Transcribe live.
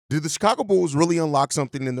Did the Chicago Bulls really unlock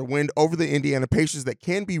something in their win over the Indiana Pacers that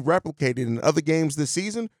can be replicated in other games this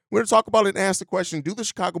season? We're going to talk about it and ask the question, do the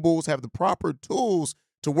Chicago Bulls have the proper tools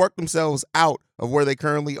to work themselves out of where they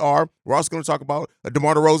currently are? We're also going to talk about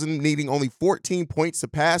DeMar DeRozan needing only 14 points to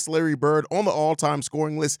pass Larry Bird on the all-time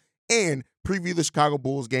scoring list and preview the Chicago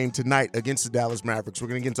Bulls game tonight against the Dallas Mavericks. We're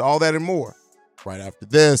going to get into all that and more right after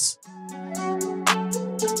this.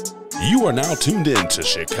 You are now tuned in to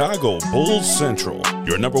Chicago Bulls Central,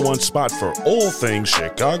 your number one spot for all things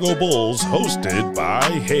Chicago Bulls, hosted by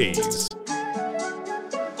Hayes.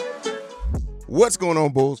 What's going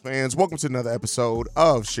on, Bulls fans? Welcome to another episode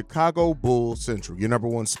of Chicago Bulls Central, your number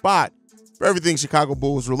one spot for everything Chicago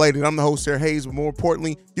Bulls related. I'm the host here, Hayes, but more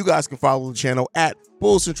importantly, you guys can follow the channel at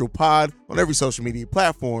Bulls Central Pod on every social media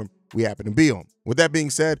platform we happen to be on. With that being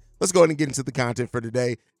said, let's go ahead and get into the content for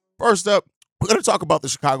today. First up, we're going to talk about the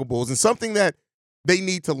Chicago Bulls and something that they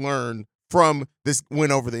need to learn from this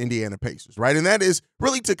win over the Indiana Pacers, right? And that is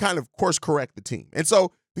really to kind of course correct the team. And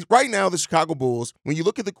so right now, the Chicago Bulls, when you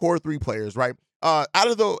look at the core three players, right, out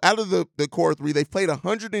of the core three, they've played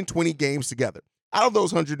 120 games together. Out of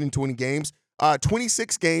those 120 games,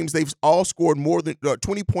 26 games, they've all scored more than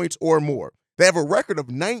 20 points or more. They have a record of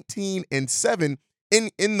 19-7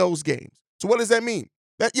 in those games. So what does that mean?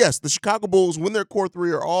 That, yes, the Chicago Bulls, when their core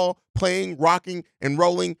three are all playing, rocking, and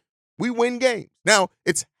rolling, we win games. Now,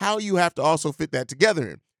 it's how you have to also fit that together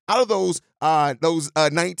in. Out of those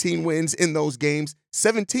 19 wins in those games,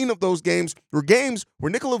 17 of those games were games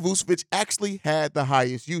where Nikola Vucevic actually had the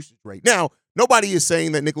highest usage rate. Now, nobody is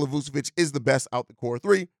saying that Nikola Vucevic is the best out the core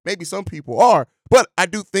three. Maybe some people are, but I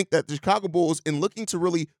do think that the Chicago Bulls, in looking to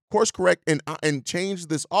really course correct and change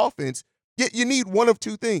this offense, you need one of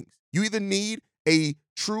two things. You either need a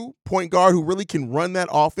true point guard who really can run that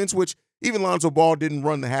offense, which even Lonzo Ball didn't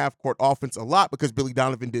run the half-court offense a lot because Billy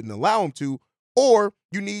Donovan didn't allow him to, or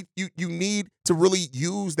you need to really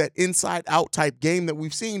use that inside-out type game that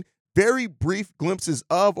we've seen very brief glimpses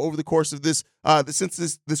of over the course of this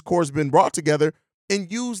since this core has been brought together, and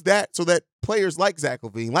use that so that players like Zach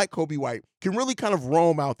LaVine, like Kobe White, can really kind of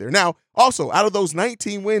roam out there. Now, also, out of those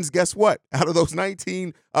 19 wins, guess what? Out of those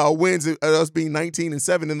 19 wins, us being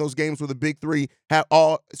 19-7 in those games where the big three have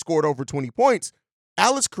all scored over 20 points,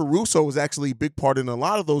 Alex Caruso was actually a big part in a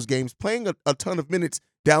lot of those games, playing a ton of minutes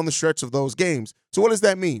down the stretch of those games. So what does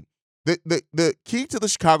that mean? The key to the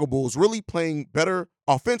Chicago Bulls really playing better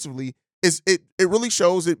offensively is it really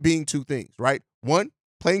shows it being two things, right? One,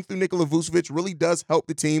 playing through Nikola Vucevic really does help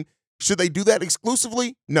the team. Should they do that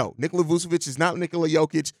exclusively? No. Nikola Vucevic is not Nikola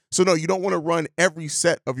Jokic. So, no, you don't want to run every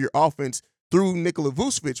set of your offense through Nikola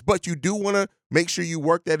Vucevic, but you do want to make sure you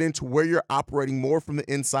work that into where you're operating more from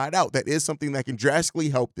the inside out. That is something that can drastically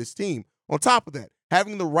help this team. On top of that,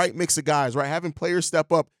 having the right mix of guys, right? Having players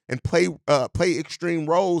step up and play extreme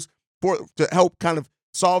roles to help kind of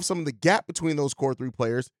solve some of the gap between those core three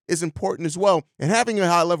players is important as well. And having a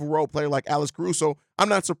high-level role player like Alex Caruso, I'm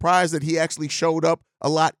not surprised that he actually showed up a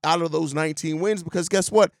lot out of those 19 wins because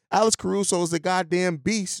guess what? Alex Caruso is a goddamn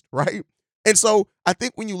beast, right? And so I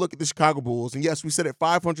think when you look at the Chicago Bulls, and yes, we said at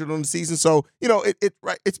 500 on the season, so,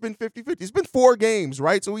 it's been 50-50. It's been 4 games,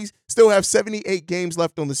 right? So we still have 78 games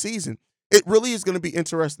left on the season. It really is going to be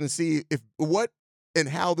interesting to see what and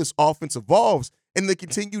how this offense evolves and the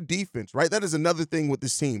continued defense, right? That is another thing with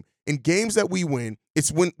this team. In games that we win,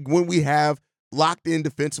 it's when we have locked in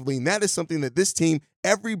defensively, and that is something that this team,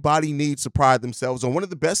 everybody needs to pride themselves on. One of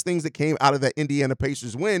the best things that came out of that Indiana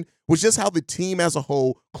Pacers win was just how the team as a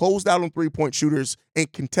whole closed out on three-point shooters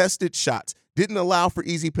and contested shots. Didn't allow for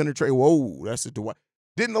easy penetration. Whoa, that's a Dwight.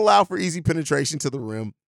 Didn't allow for easy penetration to the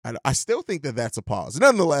rim. I still think that that's a pause,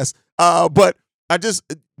 nonetheless. But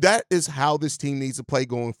that is how this team needs to play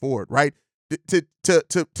going forward, right? To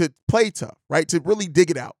play tough, right? To really dig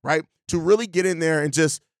it out, right? To really get in there and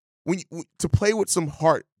just to play with some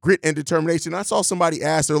heart, grit, and determination. I saw somebody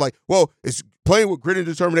ask, they're like, well, is playing with grit and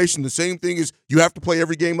determination the same thing as you have to play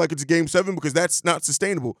every game like it's a game 7 because that's not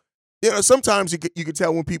sustainable? Sometimes you can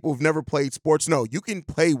tell when people have never played sports. No, you can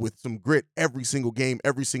play with some grit every single game,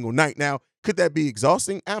 every single night. Now, could that be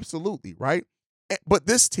exhausting? Absolutely, right? But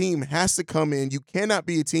this team has to come in. You cannot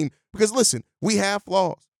be a team because, listen, we have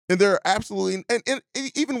flaws. And they're absolutely, and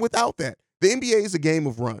even without that, the NBA is a game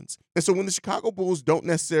of runs. And so when the Chicago Bulls don't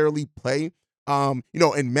necessarily play, and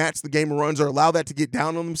match the game of runs or allow that to get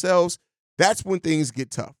down on themselves, that's when things get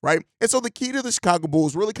tough, right? And so the key to the Chicago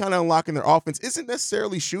Bulls really kind of unlocking their offense isn't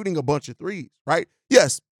necessarily shooting a bunch of threes, right?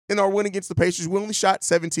 Yes, in our win against the Pacers, we only shot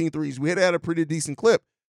 17 threes. We hit at a pretty decent clip.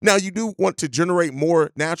 Now, you do want to generate more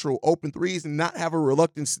natural open threes and not have a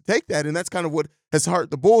reluctance to take that, and that's kind of what has hurt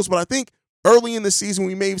the Bulls. But I think early in the season,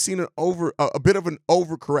 we may have seen a bit of an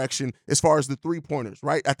overcorrection as far as the three-pointers,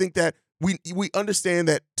 right? I think that we understand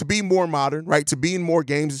that to be more modern, right, to be in more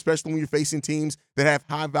games, especially when you're facing teams that have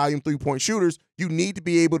high-volume three-point shooters, you need to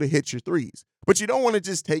be able to hit your threes. But you don't want to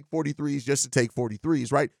just take 43s just to take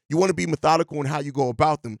 43s, right? You want to be methodical in how you go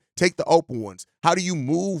about them. Take the open ones. How do you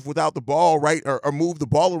move without the ball, right, or move the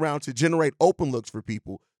ball around to generate open looks for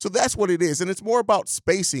people? So that's what it is. And it's more about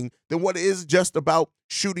spacing than what it is just about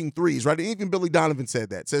shooting threes, right? And even Billy Donovan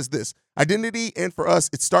says this, identity, and for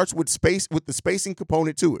us, it starts with space, with the spacing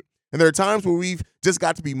component to it. And there are times where we've just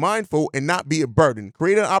got to be mindful and not be a burden.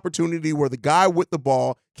 Create an opportunity where the guy with the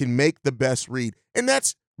ball can make the best read. And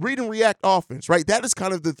that's read and react offense, right? That is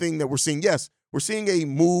kind of the thing that we're seeing. Yes, we're seeing a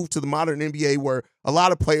move to the modern NBA where a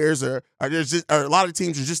lot of players or a lot of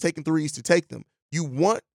teams are just taking threes to take them. You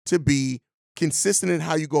want to be consistent in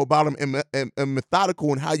how you go about them and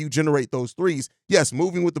methodical in how you generate those threes. Yes,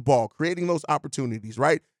 moving with the ball, creating those opportunities,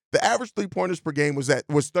 right? The average three-pointers per game was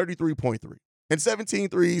 33.3. And 17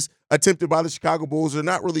 threes attempted by the Chicago Bulls are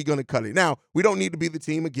not really going to cut it. Now, we don't need to be the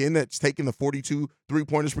team, again, that's taking the 42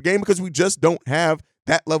 three-pointers per game because we just don't have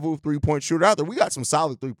that level of three-point shooter out there. We got some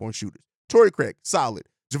solid three-point shooters. Torrey Craig, solid.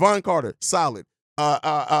 Javon Carter, solid.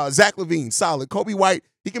 Zach LaVine, solid. Kobe White,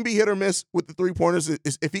 he can be hit or miss with the three-pointers.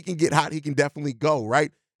 If he can get hot, he can definitely go,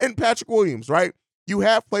 right? And Patrick Williams, right? You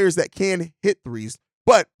have players that can hit threes,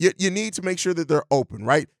 but you need to make sure that they're open,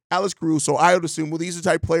 right? Alex Caruso, Ayo Dosunmu, these are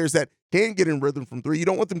type players that can get in rhythm from three. You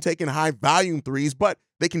don't want them taking high-volume threes, but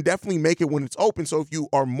they can definitely make it when it's open. So if you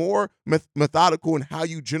are more methodical in how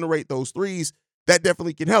you generate those threes, that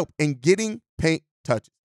definitely can help. And getting paint touches.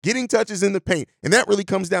 Getting touches in the paint. And that really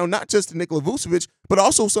comes down not just to Nikola Vucevic, but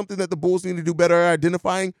also something that the Bulls need to do better at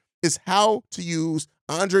identifying is how to use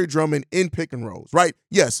Andre Drummond in pick and rolls, right?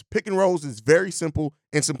 Yes, pick and rolls is very simple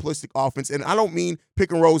and simplistic offense. And I don't mean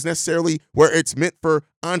pick and rolls necessarily where it's meant for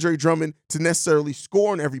Andre Drummond to necessarily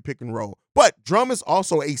score in every pick and roll. But Drummond is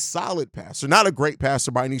also a solid passer, not a great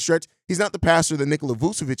passer by any stretch. He's not the passer that Nikola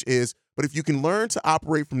Vucevic is, but if you can learn to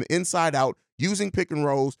operate from the inside out using pick and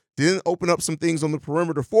rolls, then open up some things on the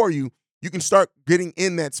perimeter for you, you can start getting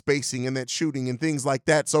in that spacing and that shooting and things like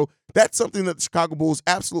that. So that's something that the Chicago Bulls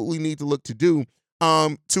absolutely need to look to do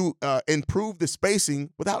to improve the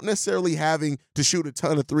spacing without necessarily having to shoot a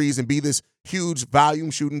ton of threes and be this huge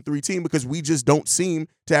volume shooting three team, because we just don't seem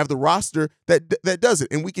to have the roster that does it.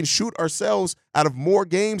 And we can shoot ourselves out of more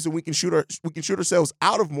games than we can shoot ourselves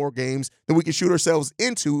out of more games than we can shoot ourselves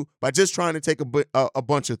into by just trying to take a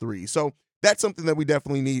bunch of threes. So that's something that we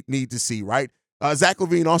definitely need to see, right? Zach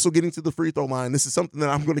LaVine also getting to the free throw line. This is something that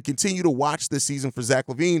I'm going to continue to watch this season for Zach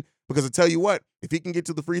LaVine, because I tell you what, if he can get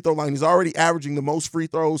to the free throw line, he's already averaging the most free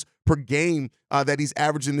throws per game that he's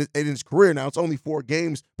averaging in his career. Now, it's only 4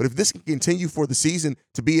 games, but if this can continue for the season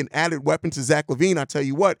to be an added weapon to Zach LaVine, I tell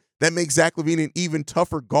you what, that makes Zach LaVine an even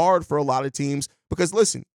tougher guard for a lot of teams, because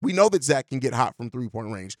listen, we know that Zach can get hot from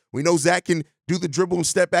three-point range. We know Zach can do the dribble and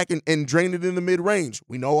step back and drain it in the mid-range.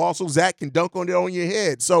 We know also Zach can dunk on it on your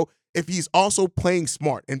head. So if he's also playing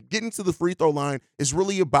smart, and getting to the free throw line is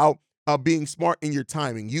really about being smart in your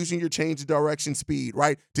timing, using your change of direction speed,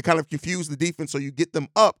 right, to kind of confuse the defense so you get them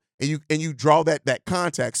up and you draw that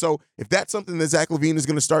contact. So if that's something that Zach LaVine is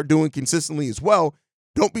going to start doing consistently as well,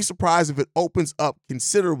 don't be surprised if it opens up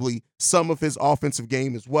considerably some of his offensive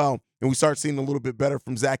game as well, and we start seeing a little bit better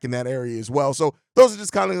from Zach in that area as well. So those are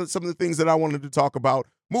just kind of some of the things that I wanted to talk about.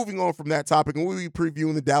 Moving on from that topic, and we'll be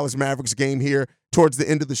previewing the Dallas Mavericks game here towards the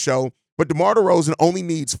end of the show, but DeMar DeRozan only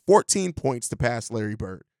needs 14 points to pass Larry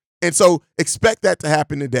Bird. And so expect that to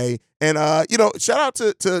happen today. And, shout out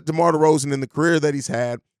to DeMar DeRozan and the career that he's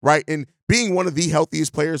had, right? And being one of the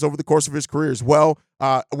healthiest players over the course of his career as well,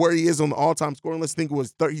 where he is on the all-time scoring list. I think it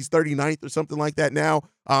was he's 39th or something like that now,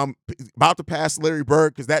 about to pass Larry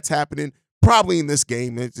Bird, because that's happening probably in this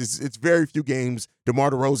game. It's very few games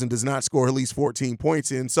DeMar DeRozan does not score at least 14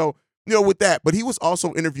 points in. So, with that. But he was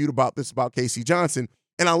also interviewed about K.C. Johnson.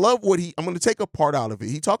 And I love I'm going to take a part out of it.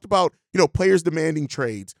 He talked about, players demanding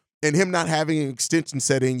trades and him not having an extension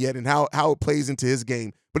set in yet and how it plays into his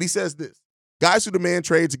game. But he says this: guys who demand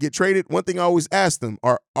trades or get traded, one thing I always ask them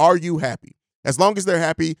are you happy? As long as they're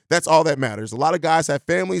happy, that's all that matters. A lot of guys have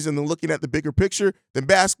families and they're looking at the bigger picture than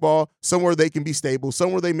basketball, somewhere they can be stable,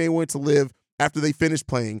 somewhere they may want to live after they finish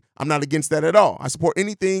playing. I'm not against that at all. I support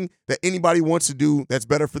anything that anybody wants to do that's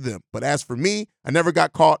better for them. But as for me, I never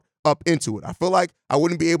got caught up into it. I feel like I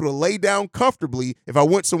wouldn't be able to lay down comfortably if I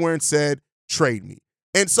went somewhere and said, trade me.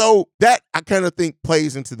 And so that, I kind of think,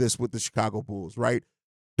 plays into this with the Chicago Bulls, right?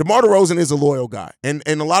 DeMar DeRozan is a loyal guy. And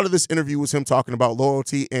a lot of this interview was him talking about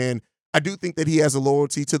loyalty. And I do think that he has a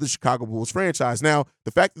loyalty to the Chicago Bulls franchise. Now,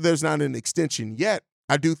 the fact that there's not an extension yet,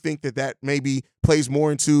 I do think that maybe plays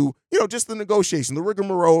more into, just the negotiation, the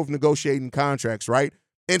rigmarole of negotiating contracts, right?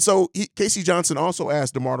 And so Casey Johnson also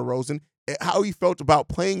asked DeMar DeRozan how he felt about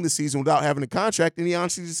playing the season without having a contract, and he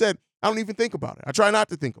honestly just said, I don't even think about it. I try not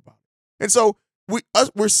to think about it. And so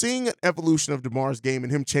we're seeing an evolution of DeMar's game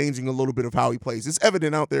and him changing a little bit of how he plays. It's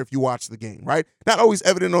evident out there if you watch the game, right? Not always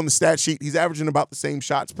evident on the stat sheet. He's averaging about the same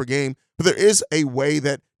shots per game, but there is a way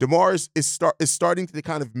that DeMar is starting to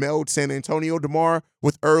kind of meld San Antonio DeMar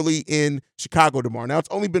with early in Chicago DeMar. Now, it's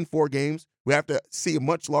only been 4 games. We have to see a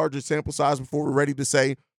much larger sample size before we're ready to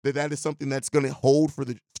say that is something that's going to hold for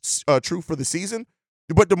the true for the season.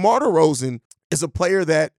 But DeMar DeRozan is a player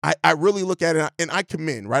that I really look at it and I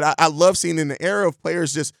commend, right? I love seeing in the era of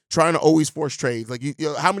players just trying to always force trades. Like,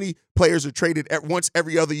 how many players are traded once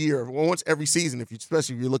every other year, or once every season,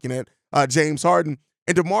 especially if you're looking at James Harden.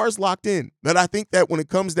 And DeMar is locked in. But I think that when it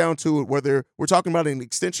comes down to it, whether we're talking about an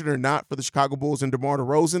extension or not for the Chicago Bulls and DeMar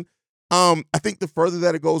DeRozan, I think the further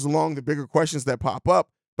that it goes along, the bigger questions that pop up.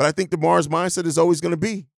 But I think DeMar's mindset is always going to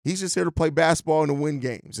be, he's just here to play basketball and to win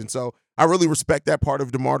games. And so I really respect that part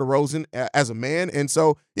of DeMar DeRozan as a man. And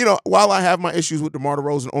so, while I have my issues with DeMar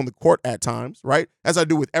DeRozan on the court at times, right, as I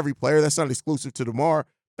do with every player, that's not exclusive to DeMar,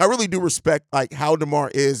 I really do respect how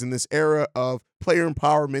DeMar is in this era of player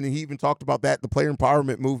empowerment. And he even talked about that, the player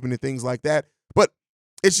empowerment movement and things like that. But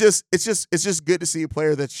it's just good to see a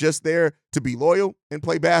player that's just there to be loyal and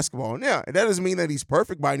play basketball. And yeah, that doesn't mean that he's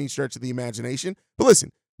perfect by any stretch of the imagination. But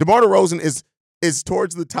listen, DeMar DeRozan is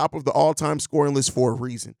towards the top of the all-time scoring list for a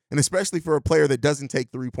reason, and especially for a player that doesn't take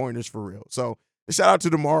three-pointers for real. So shout out to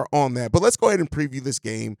DeMar on that. But let's go ahead and preview this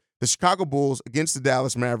game. The Chicago Bulls against the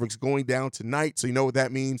Dallas Mavericks going down tonight. So you know what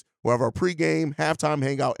that means. We'll have our pregame, halftime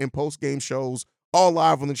hangout, and postgame shows all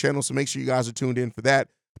live on the channel. So make sure you guys are tuned in for that.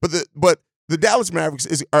 But the Dallas Mavericks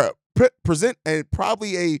present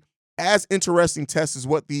probably as interesting test as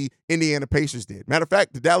what the Indiana Pacers did. Matter of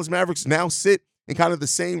fact, the Dallas Mavericks now sit in kind of the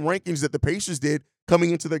same rankings that the Pacers did coming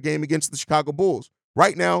into their game against the Chicago Bulls.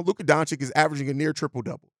 Right now, Luka Doncic is averaging a near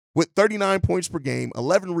triple-double with 39 points per game,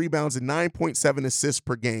 11 rebounds, and 9.7 assists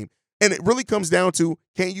per game. And it really comes down to,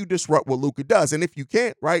 can you disrupt what Luka does? And if you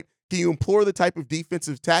can't, right, can you employ the type of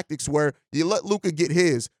defensive tactics where you let Luka get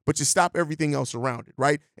his, but you stop everything else around it,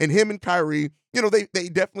 right? And him and Kyrie, they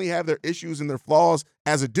definitely have their issues and their flaws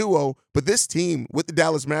as a duo, but this team with the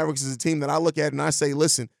Dallas Mavericks is a team that I look at and I say,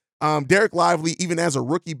 listen, Derek Lively, even as a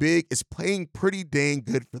rookie big, is playing pretty dang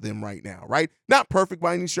good for them right now, right? Not perfect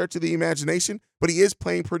by any stretch of the imagination, but he is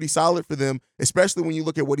playing pretty solid for them, especially when you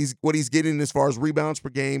look at what he's getting as far as rebounds per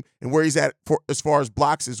game and where he's at as far as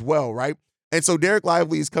blocks as well, right? And so Derek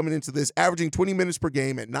Lively is coming into this averaging 20 minutes per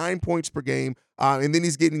game at 9 points per game, and then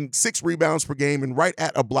he's getting 6 rebounds per game and right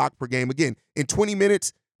at a block per game. Again, in 20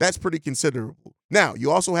 minutes, that's pretty considerable. Now,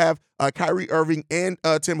 you also have Kyrie Irving and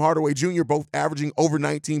Tim Hardaway Jr. both averaging over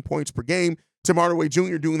 19 points per game. Tim Hardaway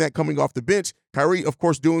Jr. doing that coming off the bench. Kyrie, of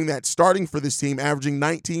course, doing that starting for this team, averaging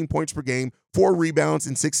 19 points per game, 4 rebounds,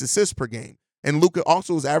 and 6 assists per game. And Luka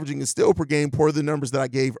also is averaging a steal per game per the numbers that I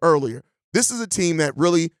gave earlier. This is a team that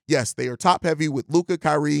really, yes, they are top-heavy with Luka,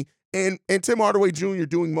 Kyrie, and Tim Hardaway Jr.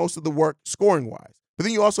 doing most of the work scoring-wise. But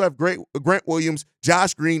then you also have Grant Williams,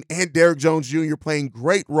 Josh Green, and Derrick Jones Jr. playing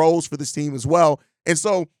great roles for this team as well. And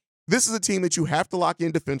so this is a team that you have to lock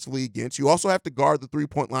in defensively against. You also have to guard the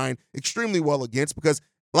three-point line extremely well against because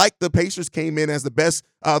like the Pacers came in as the best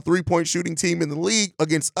three-point shooting team in the league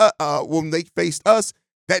against when they faced us,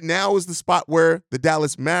 that now is the spot where the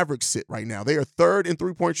Dallas Mavericks sit right now. They are third in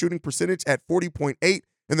three-point shooting percentage at 40.8,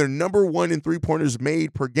 and they're number 1 in three-pointers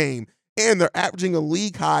made per game. And they're averaging a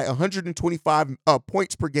league high 125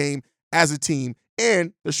 points per game as a team.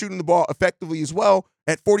 And they're shooting the ball effectively as well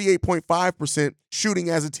at 48.5% shooting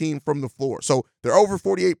as a team from the floor. So they're over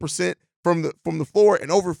 48% from the floor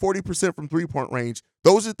and over 40% from three-point range.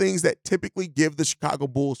 Those are things that typically give the Chicago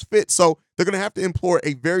Bulls fit. So they're going to have to employ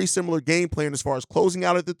a very similar game plan as far as closing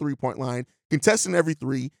out at the three-point line, contesting every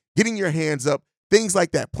three, getting your hands up, things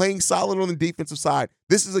like that, playing solid on the defensive side.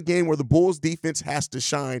 This is a game where the Bulls defense has to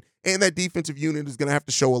shine, and that defensive unit is going to have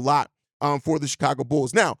to show a lot for the Chicago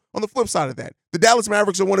Bulls. Now, on the flip side of that, the Dallas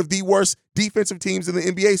Mavericks are one of the worst defensive teams in the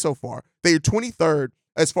NBA so far. They are 23rd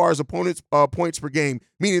as far as opponents' points per game,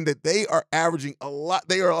 meaning that they are averaging a lot.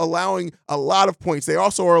 They are allowing a lot of points. They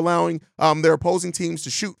also are allowing their opposing teams to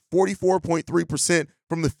shoot 44.3%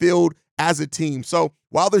 from the field as a team. So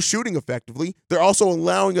while they're shooting effectively, they're also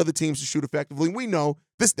allowing other teams to shoot effectively. We know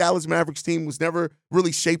this Dallas Mavericks team was never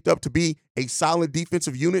really shaped up to be a solid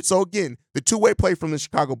defensive unit. So again, the two-way play from the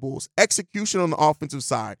Chicago Bulls, execution on the offensive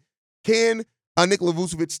side. Can Nikola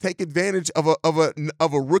Vucevic take advantage of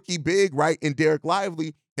a rookie big, right, in Derek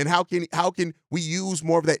Lively, and how can we use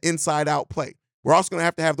more of that inside out play? We're also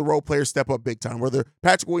going to have the role players step up big time. Whether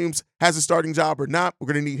Patrick Williams has a starting job or not,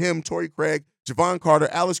 we're going to need him, Torrey Craig, Javon Carter,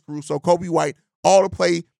 Alex Caruso, Kobe White, all to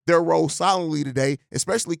play their role solidly today,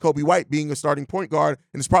 especially Kobe White being a starting point guard,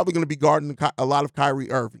 and it's probably going to be guarding a lot of Kyrie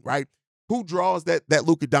Irving, right? Who draws that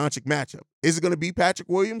Luka Doncic matchup? Is it going to be Patrick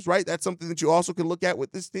Williams, right? That's something that you also can look at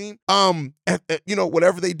with this team.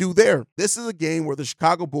 Whatever they do there, this is a game where the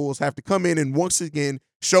Chicago Bulls have to come in and once again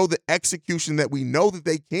show the execution that we know that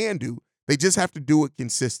they can do. They just have to do it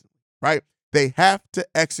consistently, right? They have to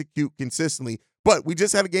execute consistently. But we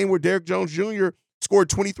just had a game where Derrick Jones Jr. scored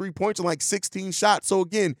 23 points on like 16 shots. So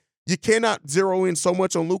again, you cannot zero in so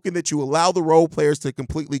much on Luka that you allow the role players to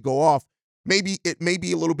completely go off. Maybe it may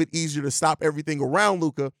be a little bit easier to stop everything around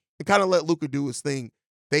Luka and kind of let Luka do his thing.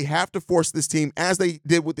 They have to force this team, as they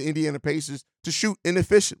did with the Indiana Pacers, to shoot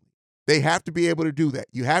inefficiently. They have to be able to do that.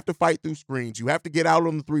 You have to fight through screens. You have to get out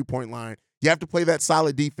on the three-point line. You have to play that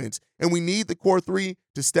solid defense. And we need the core three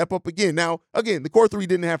to step up again. Now, again, the core three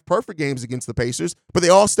didn't have perfect games against the Pacers, but they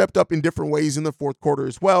all stepped up in different ways in the fourth quarter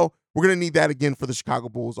as well. We're going to need that again for the Chicago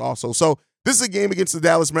Bulls also. So this is a game against the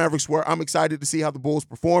Dallas Mavericks where I'm excited to see how the Bulls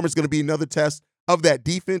perform. It's going to be another test of that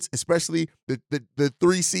defense, especially the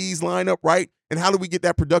 3 C's lineup, right? And how do we get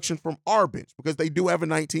that production from our bench? Because they do have a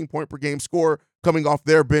 19-point per game scorer coming off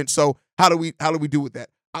their bench. So how do we do with that?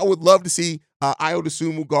 I would love to see Ayo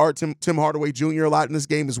Dosunmu guard Tim Hardaway Jr. a lot in this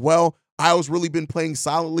game as well. Ayo's really been playing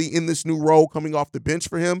solidly in this new role coming off the bench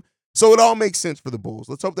for him. So it all makes sense for the Bulls.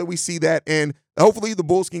 Let's hope that we see that, and hopefully the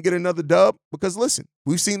Bulls can get another dub because, listen,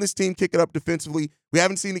 we've seen this team kick it up defensively. We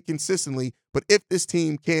haven't seen it consistently, but if this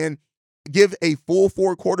team can give a full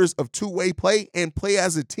 4 quarters of two-way play and play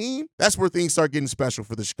as a team, that's where things start getting special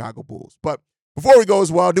for the Chicago Bulls. But before we go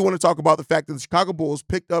as well, I do want to talk about the fact that the Chicago Bulls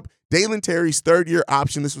picked up Dalen Terry's third-year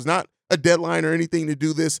option. This was not a deadline or anything to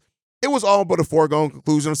do this. It was all but a foregone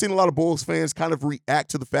conclusion. I've seen a lot of Bulls fans kind of react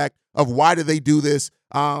to the fact of why did they do this,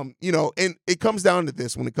 and it comes down to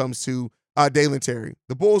this when it comes to Dalen Terry.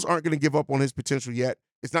 The Bulls aren't going to give up on his potential yet.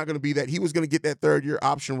 It's not going to be that he was going to get that third-year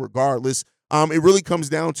option regardless. It really comes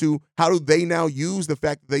down to how do they now use the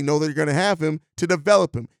fact that they know they're going to have him to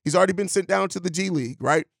develop him. He's already been sent down to the G League,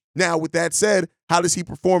 right? Now, with that said, how does he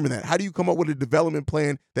perform in that? How do you come up with a development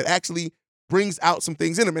plan that actually brings out some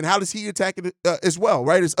things in him? And how does he attack it as well,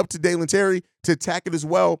 right? It's up to Dalen Terry to attack it as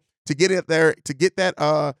well, to get it there, to get that,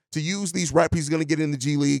 to use these reps he's going to get in the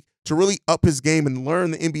G League to really up his game and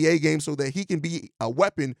learn the NBA game so that he can be a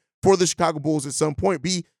weapon for the Chicago Bulls at some point,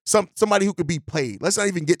 be somebody who could be played. Let's not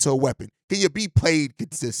even get to a weapon. Can you be played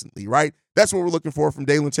consistently, right? That's what we're looking for from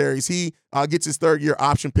Dalen Terry. He gets his third-year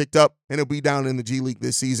option picked up, and he'll be down in the G League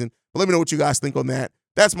this season. But let me know what you guys think on that.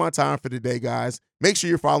 That's my time for today, guys. Make sure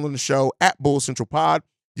you're following the show at Bulls Central Pod.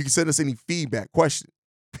 You can send us any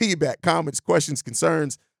comments, questions,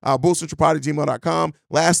 concerns, bullcentralpod@gmail.com.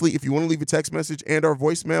 Lastly, if you want to leave a text message and our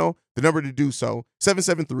voicemail, the number to do so,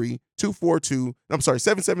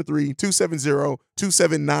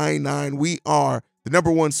 773-270-2799. We are the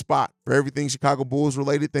number one spot for everything Chicago Bulls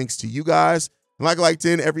related, thanks to you guys. And like I like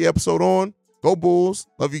to end every episode on, go Bulls.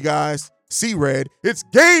 Love you guys. See red. It's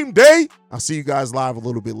game day. I'll see you guys live a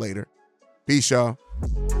little bit later. Peace, y'all.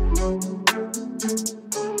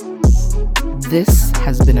 This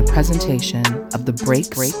has been a presentation of the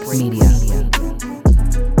Break Media.